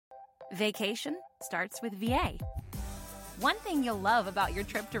Vacation starts with VA. One thing you'll love about your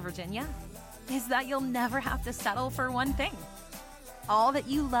trip to Virginia is that you'll never have to settle for one thing. All that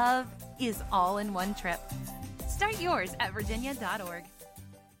you love is all in one trip. Start yours at virginia.org.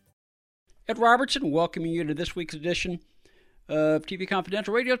 Ed Robertson welcoming you to this week's edition of TV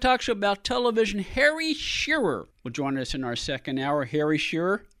Confidential Radio Talk Show about television. Harry Shearer will join us in our second hour. Harry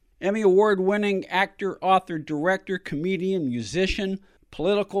Shearer, Emmy Award-winning actor, author, director, comedian, musician,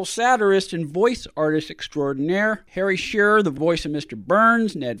 political satirist, and voice artist extraordinaire. Harry Shearer, the voice of Mr.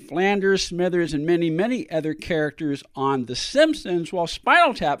 Burns, Ned Flanders, Smithers, and many, many other characters on The Simpsons, while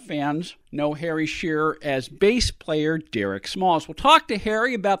Spinal Tap fans know Harry Shearer as bass player Derek Smalls. We'll talk to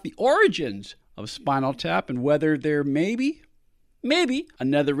Harry about the origins of Spinal Tap and whether there may be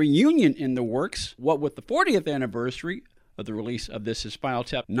another reunion in the works, what with the 40th anniversary of the release of This Is Spinal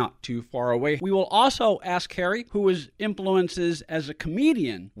Tap not too far away. We will also ask Harry who his influences as a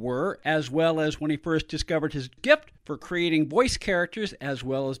comedian were, as well as when he first discovered his gift for creating voice characters as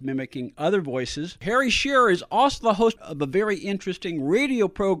well as mimicking other voices. Harry Shearer is also the host of a very interesting radio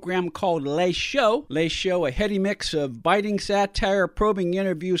program called Les Show. Les Show, a heady mix of biting satire, probing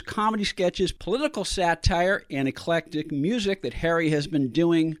interviews, comedy sketches, political satire, and eclectic music that Harry has been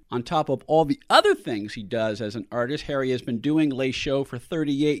doing on top of all the other things he does as an artist. Harry has been doing Les Show for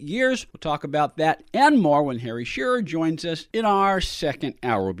 38 years. We'll talk about that and more when Harry Shearer joins us in our second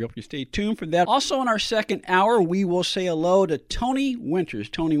hour. We'll be able to stay tuned for that. Also in our second hour, we will say hello to Tony Winters.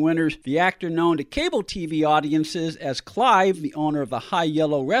 Tony Winters, the actor known to cable TV audiences as Clive, the owner of the High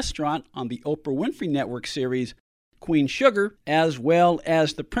Yellow restaurant on the Oprah Winfrey Network series Queen Sugar, as well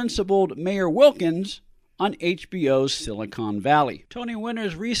as the principled Mayor Wilkins on HBO's Silicon Valley. Tony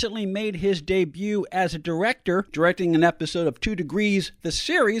Winters recently made his debut as a director, directing an episode of 2 Degrees, the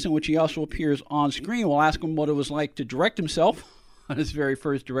series, in which he also appears on screen. We'll ask him what it was like to direct himself on his very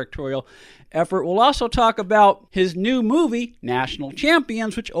first directorial effort. We'll also talk about his new movie, National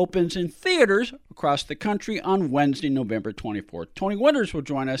Champions, which opens in theaters across the country on Wednesday, November 24th. Tony Winters will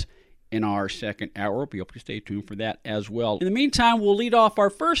join us in our second hour. We'll be able to stay tuned for that as well. In the meantime, we'll lead off our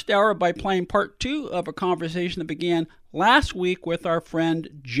first hour by playing part 2 of a conversation that began last week with our friend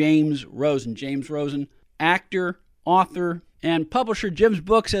James Rosen. James Rosen, actor, author, and publisher. Jim's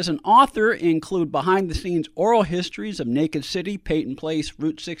books as an author include behind-the-scenes oral histories of Naked City, Peyton Place,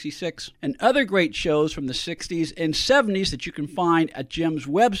 Route 66, and other great shows from the 60s and 70s that you can find at Jim's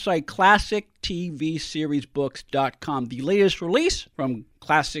website, ClassicTVSeriesBooks.com. The latest release from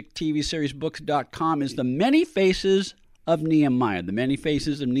ClassicTVSeriesBooks.com is The Many Faces of Nehemiah. The Many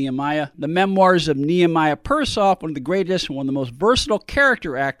Faces of Nehemiah, the memoirs of Nehemiah Persoff, one of the greatest and one of the most versatile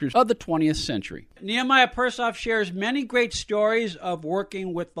character actors of the 20th century. Nehemiah Persoff shares many great stories of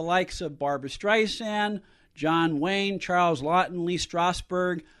working with the likes of Barbra Streisand, John Wayne, Charles Laughton, Lee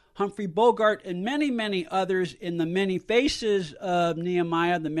Strasberg, Humphrey Bogart, and many, many others in The Many Faces of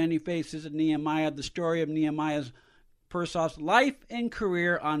Nehemiah. The Many Faces of Nehemiah, the story of Nehemiah's Persoff's life and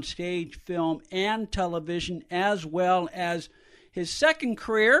career on stage, film, and television, as well as his second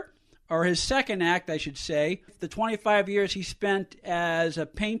career, or his second act, I should say, the 25 years he spent as a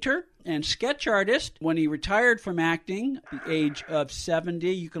painter and sketch artist when he retired from acting at the age of 70.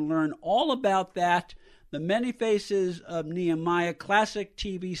 You can learn all about that. The Many Faces of Nehemiah,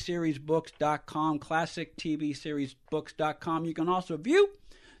 ClassicTVSeriesBooks.com, ClassicTVSeriesBooks.com. You can also view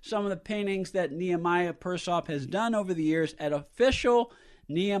some of the paintings that Nehemiah Persoff has done over the years at official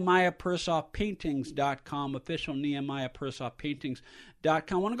NehemiahPersofPaintings.com, official NehemiahPersofPaintings.com. I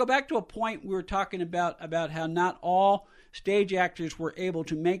want to go back to a point we were talking about how not all stage actors were able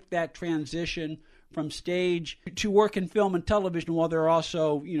to make that transition from stage to work in film and television while they're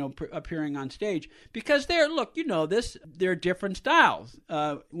also, appearing on stage. Because there are different styles.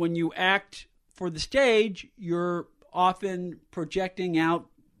 When you act for the stage, you're often projecting out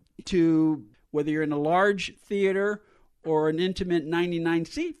to, whether you're in a large theater or an intimate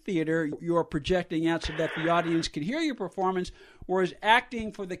 99-seat theater, you're projecting out so that the audience can hear your performance, whereas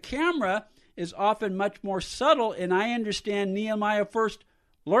acting for the camera is often much more subtle, and I understand Nehemiah first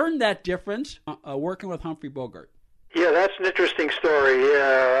learned that difference working with Humphrey Bogart. Yeah, that's an interesting story.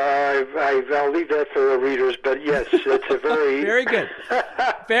 I'll leave that for the readers, but yes, it's a very... Very good.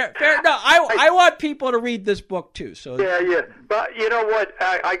 Fair. No, I want people to read this book, too. So Yeah. But you know what?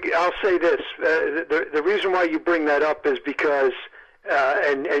 I'll say this. The reason why you bring that up is because,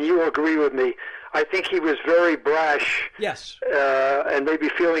 and you agree with me, I think he was very brash. Yes. And maybe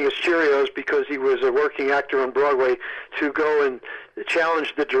feeling his Cheerios because he was a working actor on Broadway to go and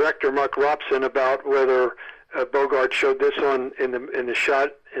challenge the director, Mark Robson, about whether Bogart showed this in the shot,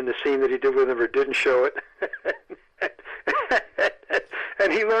 in the scene that he did with him, or didn't show it.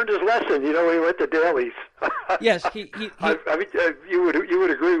 and he learned his lesson. You know, he went to dailies. Yes, I mean, you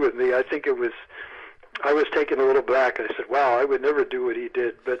would agree with me. I think I was taken a little back. I said, "Wow, I would never do what he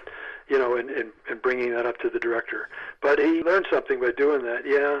did." But you know, in bringing that up to the director, but he learned something by doing that.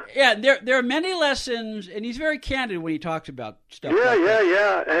 Yeah. Yeah, there are many lessons, and he's very candid when he talks about stuff. Yeah, like that.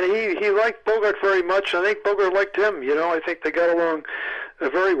 yeah. And he liked Bogart very much. I think Bogart liked him. You know, I think they got along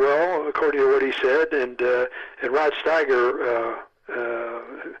very well, according to what he said. And Rod Steiger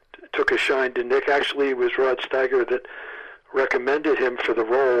took a shine to Nick. Actually, it was Rod Steiger that recommended him for the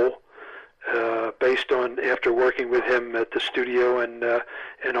role, based on after working with him at the studio and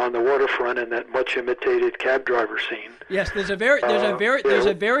on the waterfront in that much imitated cab driver scene. Yes, there's a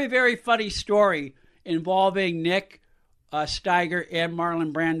very very funny story involving Nick Steiger and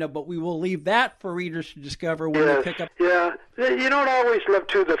Marlon Brando, but we will leave that for readers to discover when we pick up. Yeah, you know what I always loved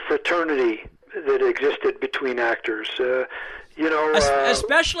too, the fraternity that existed between actors. You know,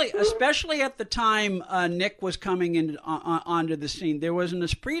 especially at the time Nick was coming in onto the scene, there was an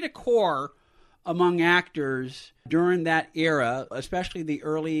esprit de corps among actors during that era, especially the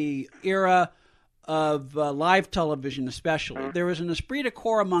early era of live television. Especially, there was an esprit de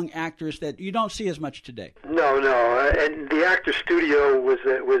corps among actors that you don't see as much today. No, and the Actors Studio was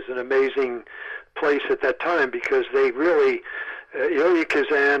an amazing place at that time because they really, Elia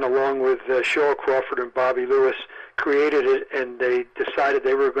Kazan, along with Cheryl Crawford and Bobby Lewis, created it, and they decided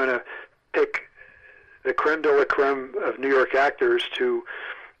they were going to pick the creme de la creme of New York actors to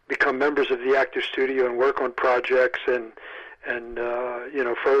become members of the Actors Studio and work on projects and you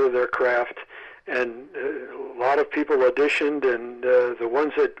know, further their craft. And a lot of people auditioned, and the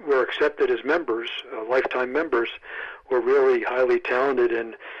ones that were accepted as members, lifetime members, were really highly talented.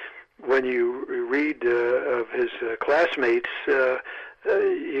 And when you read of his classmates,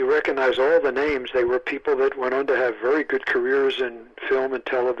 you recognize all the names. They were people that went on to have very good careers in film and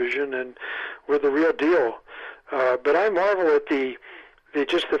television and were the real deal. But I marvel at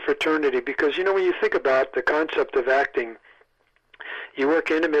just the fraternity because, you know, when you think about the concept of acting, you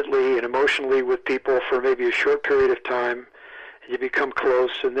work intimately and emotionally with people for maybe a short period of time. You become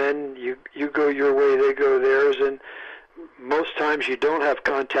close, and then you go your way, they go theirs, and most times you don't have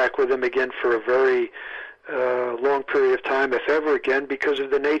contact with them again for a very long period of time, if ever again, because of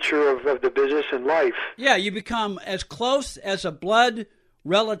the nature of the business and life. Yeah, you become as close as a blood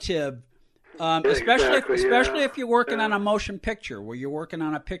relative, especially if you're working on a motion picture, where you're working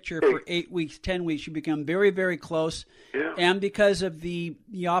on a picture for 8 weeks, 10 weeks, you become very, very close. Yeah. And because of the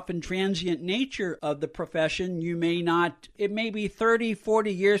often transient nature of the profession, it may be 30,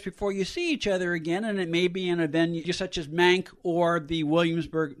 40 years before you see each other again, and it may be in a venue such as Mank or the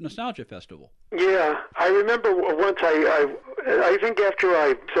Williamsburg Nostalgia Festival. Yeah, I remember once I think after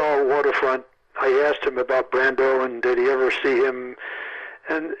I saw Waterfront, I asked him about Brando and did he ever see him,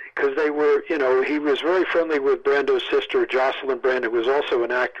 and because they were, you know, he was very friendly with Brando's sister, Jocelyn Brando, who was also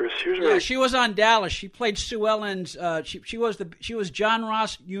an actress. She was on Dallas. She played Sue Ellen's. She was John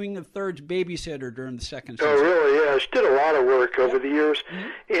Ross Ewing III's babysitter during the second season. Oh, really? Yeah, she did a lot of work over the years,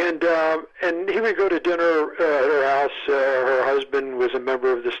 and he would go to dinner at her house. Her husband was a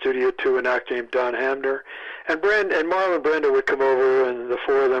member of the studio too, an actor named Don Hamner, and Marlon Brando would come over, and the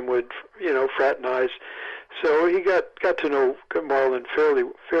four of them would, you know, fraternize. So he got to know Marlon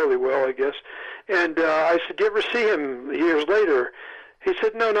fairly well, I guess. And I said, "Do you ever see him years later?" He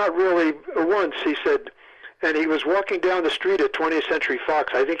said, "No, not really. Once," he said. And he was walking down the street at 20th Century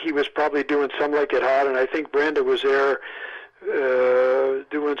Fox. I think he was probably doing Some Like It Hot, and I think Brando was there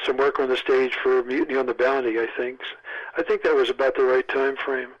doing some work on the stage for Mutiny on the Bounty, I think. I think that was about the right time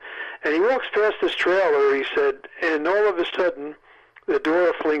frame. And he walks past this trailer, he said, and all of a sudden, the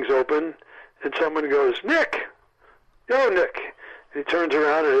door flings open, and someone goes, "Nick! Yo, Nick!" And he turns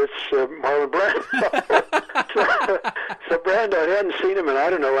around, and it's Marlon Brando. so Brando, I hadn't seen him in,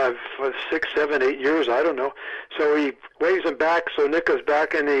 I don't know, 6, 7, 8 years, I don't know. So he waves him back, so Nick goes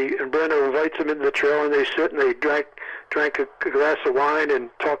back, and Brando invites him into the trailer, and they sit, and they drank a glass of wine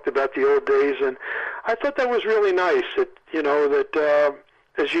and talked about the old days. And I thought that was really nice, that, you know, that,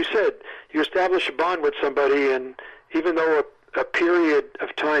 as you said, you establish a bond with somebody, and even though a period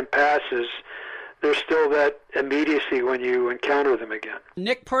of time passes, there's still that immediacy when you encounter them again.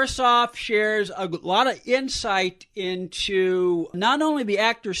 Nick Persoff shares a lot of insight into not only the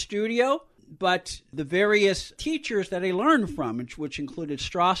Actors Studio, but the various teachers that he learned from, which included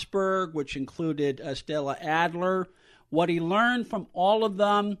Strasberg, which included Stella Adler, what he learned from all of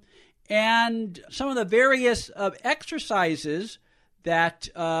them, and some of the various exercises that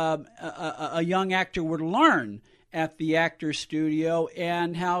a young actor would learn. at the Actors Studio,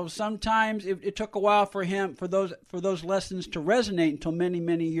 and how sometimes it took a while for those lessons to resonate until many,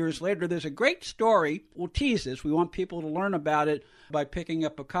 many years later. There's a great story. We'll tease this. We want people to learn about it by picking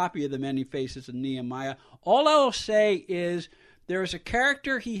up a copy of The Many Faces of Nehemiah. All I will say is there's a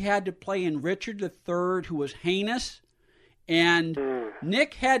character he had to play in Richard III who was heinous, and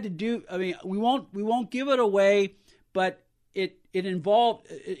Nick had to do. I mean, we won't give it away, but it involved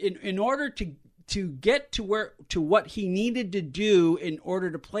in order to get to what he needed to do in order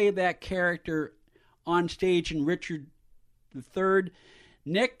to play that character on stage in Richard III.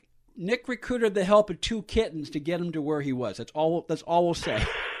 Nick recruited the help of 2 kittens to get him to where he was. That's all we'll say.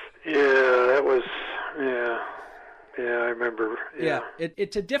 Yeah, I remember. Yeah,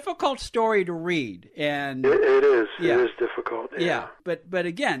 it's a difficult story to read, and it is. Yeah. It is difficult. Yeah, but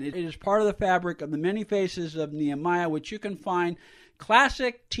again, it is part of the fabric of The Many Faces of Nehemiah, which you can find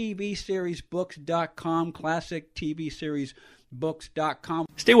classictvseriesbooks.com, classictvseriesbooks.com.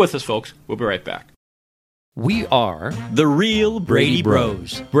 Stay with us, folks. We'll be right back. We are the real Brady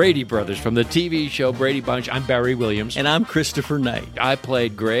Bros. Brady Brothers from the TV show Brady Bunch. I'm Barry Williams. And I'm Christopher Knight. I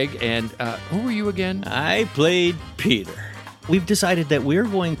played Greg, and who were you again? I played Peter. We've decided that we're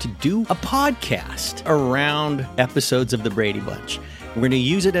going to do a podcast around episodes of the Brady Bunch. We're going to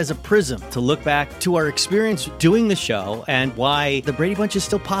use it as a prism to look back to our experience doing the show and why the Brady Bunch is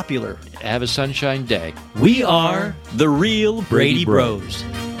still popular. Have a sunshine day. We are the real Brady Bros.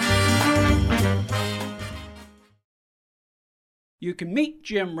 You can meet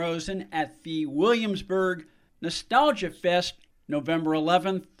Jim Rosen at the Williamsburg Nostalgia Fest, November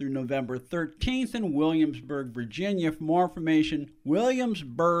 11th through November 13th in Williamsburg, Virginia. For more information,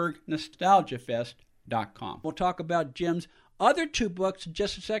 williamsburgnostalgiafest.com. We'll talk about Jim's other 2 books in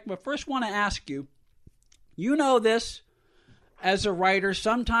just a second, but first want to ask you, you know this as a writer,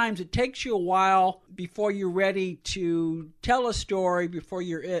 sometimes it takes you a while before you're ready to tell a story, before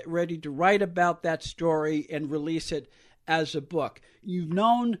you're ready to write about that story and release it as a book. You've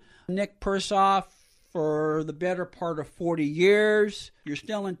known Nick Persoff for the better part of 40 years. You're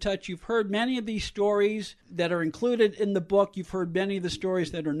still in touch. You've heard many of these stories that are included in the book. You've heard many of the stories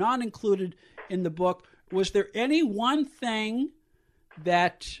that are not included in the book. Was there any one thing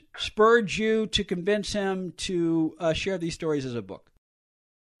that spurred you to convince him to share these stories as a book?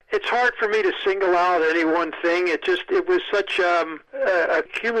 It's hard for me to single out any one thing. It was such a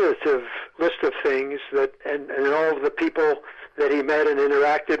cumulative list of things that, and all of the people that he met and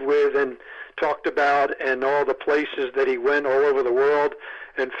interacted with and talked about, and all the places that he went all over the world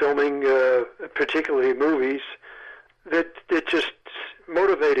and filming, particularly movies, that it just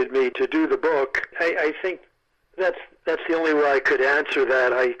motivated me to do the book. I think that's the only way I could answer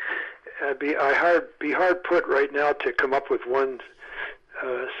that. I'd be hard put right now to come up with one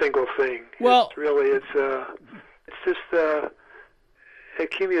single thing. Well, it's just a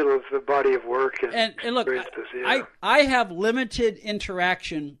cumulative body of work and look, I have limited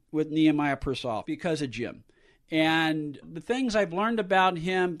interaction with Nehemiah Persoff because of Jim, and the things I've learned about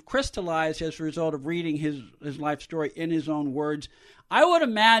him crystallized as a result of reading his life story in his own words. I would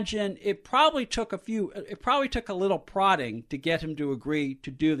imagine it probably took a little prodding to get him to agree to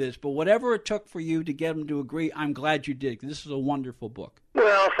do this, but whatever it took for you to get him to agree, I'm glad you did. This is a wonderful book.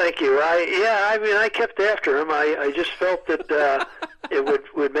 Well, thank you. I kept after him. I just felt that it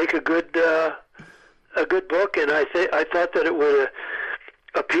would make a good book, and I thought that it would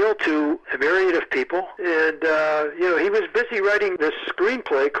appeal to a myriad of people. And he was busy writing this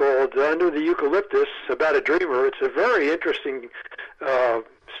screenplay called Under the Eucalyptus about a dreamer. It's a very interesting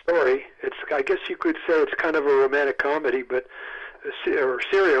story. I guess you could say it's kind of a romantic comedy, or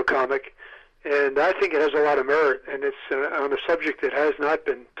serial comic. And I think it has a lot of merit, and it's on a subject that has not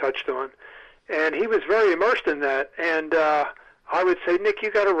been touched on. And he was very immersed in that. And I would say, Nick,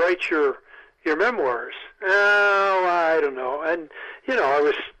 you got to write your memoirs. Oh, I don't know. And I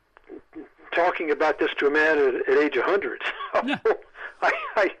was talking about this to a man at age 100. So yeah.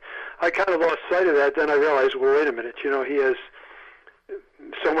 I kind of lost sight of that. Then I realized, well, wait a minute. He has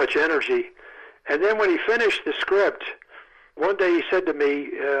so much energy. And then when he finished the script, one day he said to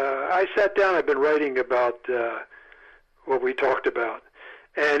me, I sat down, I've been writing about what we talked about.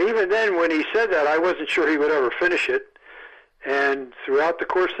 And even then, when he said that, I wasn't sure he would ever finish it. And throughout the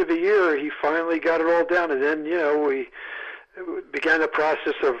course of a year, he finally got it all down. And then, we began the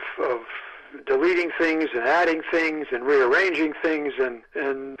process of deleting things and adding things and rearranging things,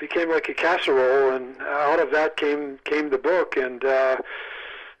 and became like a casserole. And out of that came the book. And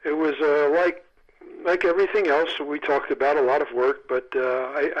it was like everything else we talked about, a lot of work, but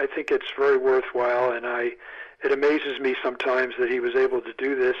I think it's very worthwhile, and it amazes me sometimes that he was able to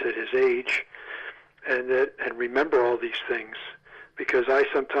do this at his age. and remember all these things, because I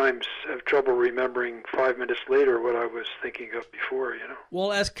sometimes have trouble remembering 5 minutes later what I was thinking of before, you know.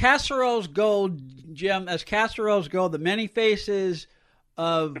 Well, as casseroles go, Jim, the Many Faces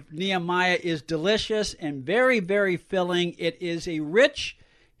of Nehemiah is delicious and very, very filling. It is a rich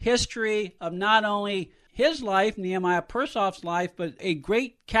history of not only his life, Nehemiah Persoff's life, but a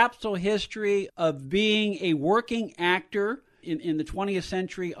great capsule history of being a working actor in the 20th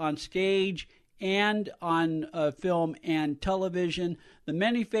century on stage and on film and television. The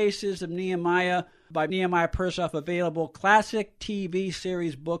Many Faces of Nehemiah by Nehemiah Persoff, available,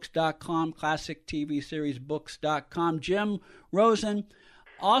 classictvseriesbooks.com, classictvseriesbooks.com. Jim Rosen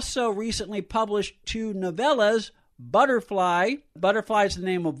also recently published 2 novellas, Butterfly. Butterfly is the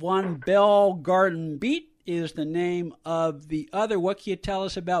name of one. Bell Garden Beat is the name of the other. What can you tell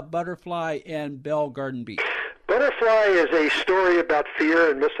us about Butterfly and Bell Garden Beat? Butterfly is a story about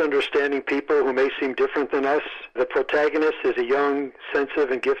fear and misunderstanding people who may seem different than us. The protagonist is a young,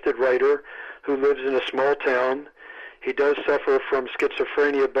 sensitive, and gifted writer who lives in a small town. He does suffer from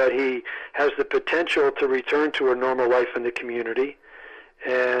schizophrenia, but he has the potential to return to a normal life in the community.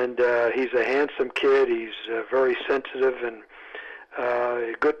 And he's a handsome kid. He's very sensitive and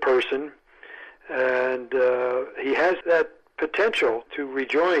a good person. And he has that potential to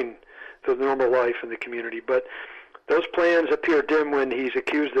rejoin the normal life in the community. But those plans appear dim when he's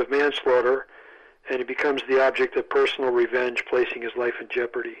accused of manslaughter, and he becomes the object of personal revenge, placing his life in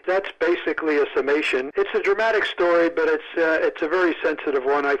jeopardy. That's basically a summation. It's a dramatic story, but it's a very sensitive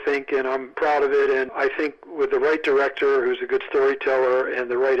one, I think, and I'm proud of it. And I think with the right director, who's a good storyteller,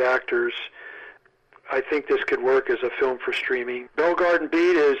 and the right actors, I think this could work as a film for streaming. Bell Garden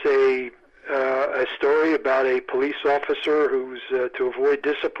Beat is a story about a police officer who's to avoid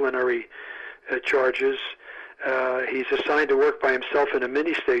disciplinary charges. He's assigned to work by himself in a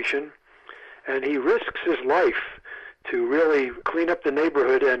mini station, and he risks his life to really clean up the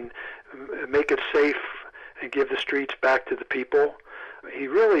neighborhood and make it safe and give the streets back to the people. He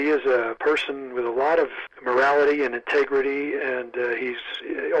really is a person with a lot of morality and integrity, and he's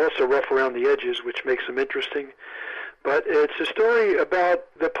also rough around the edges, which makes him interesting. But it's a story about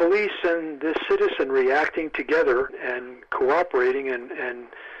the police and the citizenry acting together and cooperating and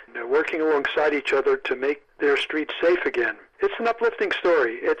working alongside each other to make their streets safe again. It's an uplifting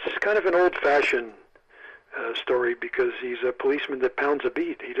story. It's kind of an old-fashioned story because he's a policeman that pounds a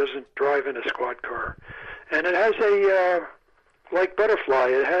beat. He doesn't drive in a squad car. And it has like Butterfly,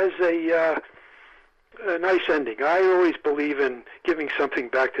 it has a nice ending. I always believe in giving something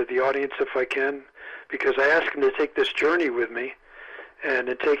back to the audience if I can, because I ask them to take this journey with me, and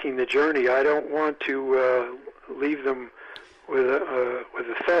in taking the journey, I don't want to leave them with a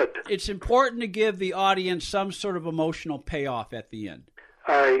thud. It's important to give the audience some sort of emotional payoff at the end.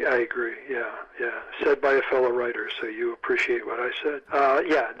 I agree, yeah. Said by a fellow writer, so you appreciate what I said.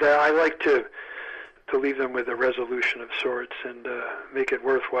 I like to leave them with a resolution of sorts and make it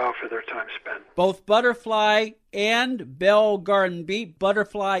worthwhile for their time spent. Both Butterfly and Bell Garden Beat,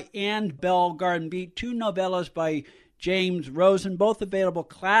 Butterfly and Bell Garden Beat, 2 novellas by James Rosen, both available,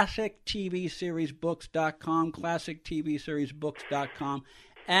 classictvseriesbooks.com, classictvseriesbooks.com,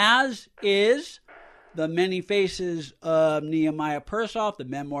 as is The Many Faces of Nehemiah Persoff, the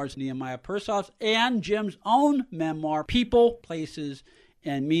memoirs of Nehemiah Persoff, and Jim's own memoir, People, Places,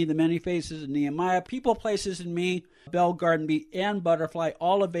 and Me, The Many Faces of Nehemiah, People, Places, and Me, Bell Garden Beat, and Butterfly,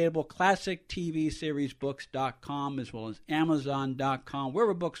 all available, classictvseriesbooks.com, as well as Amazon.com,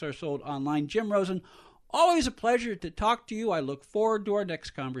 wherever books are sold online. Jim Rosen, always a pleasure to talk to you. I look forward to our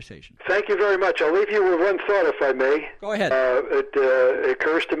next conversation. Thank you very much. I'll leave you with one thought, if I may. Go ahead. It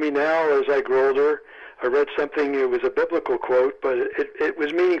occurs to me now as I grow older. I read something, it was a biblical quote, but it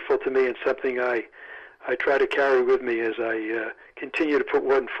was meaningful to me and something I try to carry with me as I continue to put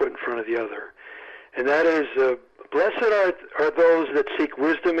one foot in front of the other. And that is, blessed are those that seek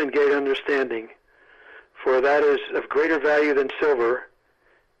wisdom and gain understanding, for that is of greater value than silver,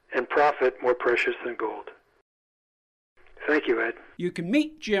 and profit more precious than gold. Thank you, Ed. You can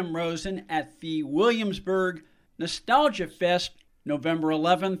meet Jim Rosen at the Williamsburg Nostalgia Fest, November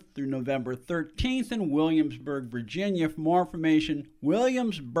 11th through November 13th in Williamsburg, Virginia. For more information,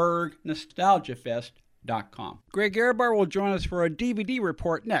 WilliamsburgNostalgiaFest.com. Greg Ehrbar will join us for a DVD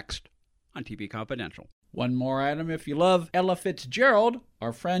report next on TV Confidential. One more item. If you love Ella Fitzgerald,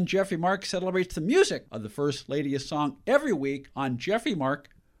 our friend Jeffrey Mark celebrates the music of the First Lady of Song every week on Jeffrey Mark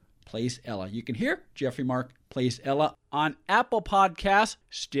Plays Ella. You can hear Jeffrey Mark Plays Ella on Apple Podcasts,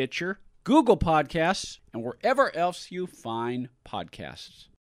 Stitcher, Google Podcasts, and wherever else you find podcasts.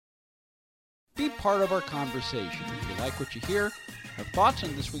 Be part of our conversation. If you like what you hear, Have thoughts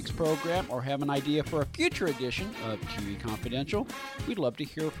on this week's program or have an idea for a future edition of TV Confidential? We'd love to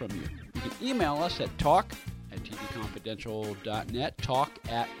hear from you. You can email us at talk@tvconfidential.net,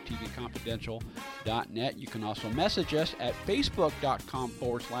 talk@tvconfidential.net. You can also message us at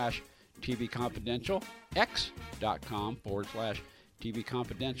facebook.com/TV Confidential, x.com/TV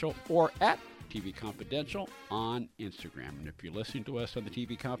Confidential, or at TV Confidential on Instagram. And if you're listening to us on the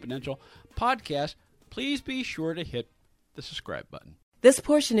TV Confidential podcast, please be sure to hit the subscribe button. This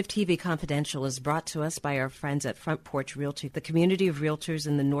portion of TV Confidential is brought to us by our friends at Front Porch Realty, the community of realtors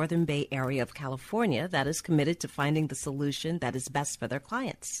in the Northern Bay area of California that is committed to finding the solution that is best for their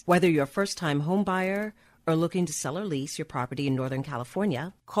clients. Whether you're a first-time home buyer or looking to sell or lease your property in Northern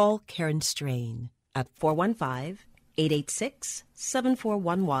California, call Karen Strain at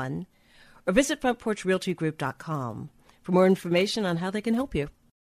 415-886-7411 or visit frontporchrealtygroup.com for more information on how they can help you.